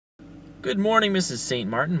Good morning, Mrs. St.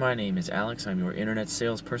 Martin. My name is Alex. I'm your internet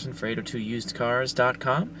salesperson for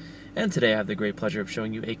 802usedcars.com, and today I have the great pleasure of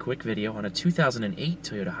showing you a quick video on a 2008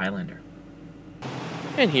 Toyota Highlander.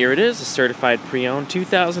 And here it is, a certified pre-owned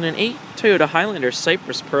 2008 Toyota Highlander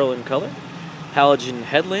Cypress Pearl in color, halogen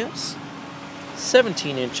headlamps,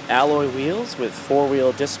 17-inch alloy wheels with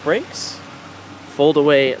 4-wheel disc brakes,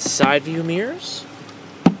 fold-away side view mirrors,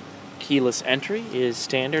 keyless entry is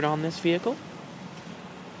standard on this vehicle.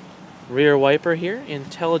 Rear wiper here,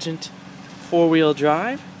 intelligent 4-wheel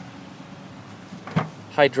drive,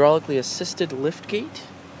 hydraulically assisted liftgate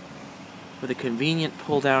with a convenient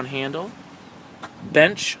pull-down handle,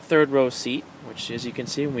 bench third row seat, which as you can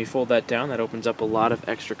see when we fold that down that opens up a lot of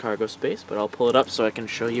extra cargo space, but I'll pull it up so I can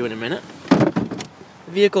show you in a minute.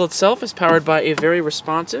 The vehicle itself is powered by a very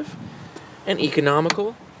responsive and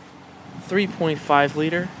economical 3.5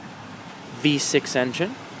 liter V6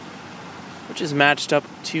 engine, which is matched up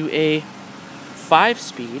to a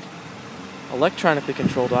 5-speed electronically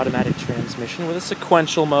controlled automatic transmission with a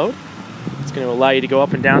sequential mode. It's going to allow you to go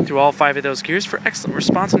up and down through all 5 of those gears for excellent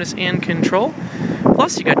responsiveness and control.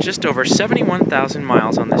 Plus, you got just over 71,000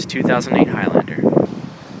 miles on this 2008 Highlander.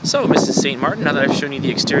 So, Mrs. St. Martin, now that I've shown you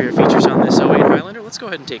the exterior features on this 08 Highlander, let's go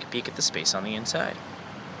ahead and take a peek at the space on the inside.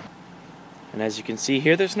 And as you can see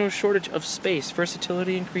here, there's no shortage of space,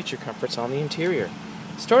 versatility, and creature comforts on the interior.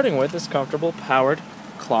 Starting with this comfortable powered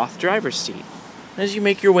cloth driver's seat. As you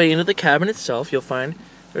make your way into the cabin itself, you'll find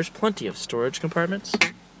there's plenty of storage compartments,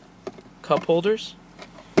 cup holders,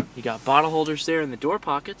 you got bottle holders there in the door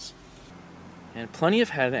pockets, and plenty of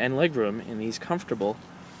head and leg room in these comfortable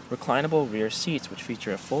reclinable rear seats, which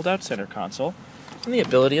feature a fold-out center console and the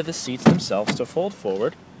ability of the seats themselves to fold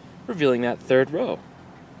forward, revealing that third row.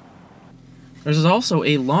 There's also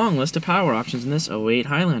a long list of power options in this 08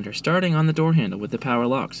 Highlander, starting on the door handle with the power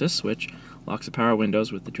locks. This switch locks the power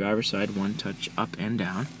windows with the driver's side one-touch up and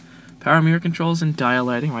down. Power mirror controls and dial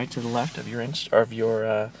lighting right to the left of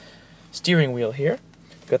your steering wheel here.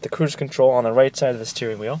 You've got the cruise control on the right side of the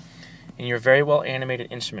steering wheel. And your very well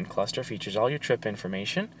animated instrument cluster features all your trip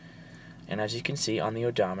information. And as you can see on the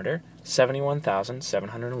odometer,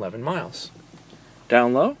 71,711 miles.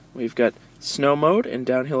 Down low, we've got snow mode and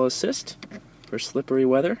downhill assist for slippery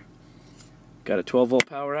weather. Got a 12-volt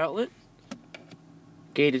power outlet,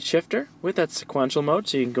 gated shifter with that sequential mode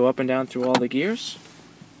so you can go up and down through all the gears,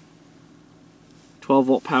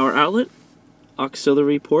 12-volt power outlet,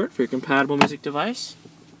 auxiliary port for your compatible music device,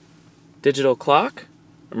 digital clock,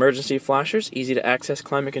 emergency flashers, easy to access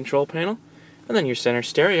climate control panel, and then your center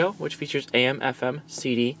stereo, which features AM, FM,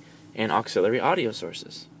 CD, and auxiliary audio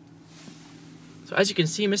sources. So as you can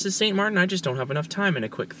see, Mrs. St. Martin, I just don't have enough time in a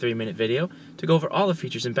quick 3-minute video to go over all the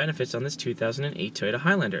features and benefits on this 2008 Toyota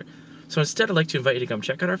Highlander. So instead, I'd like to invite you to come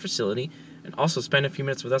check out our facility and also spend a few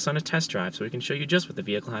minutes with us on a test drive so we can show you just what the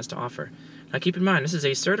vehicle has to offer. Now keep in mind, this is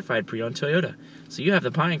a certified pre-owned Toyota, so you have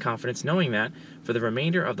the buying confidence knowing that for the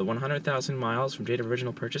remainder of the 100,000 miles from date of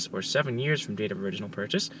original purchase or 7 years from date of original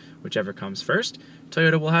purchase, whichever comes first,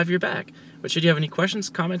 Toyota will have your back. But should you have any questions,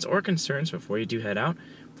 comments, or concerns before you do head out,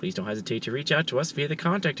 please don't hesitate to reach out to us via the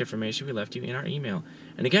contact information we left you in our email.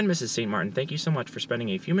 And again, Mrs. St. Martin, thank you so much for spending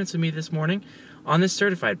a few minutes with me this morning on this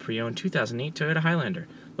certified pre-owned 2008 Toyota Highlander.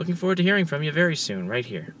 Looking forward to hearing from you very soon, right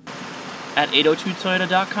here at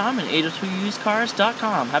 802toyota.com and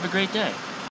 802usedcars.com. Have a great day.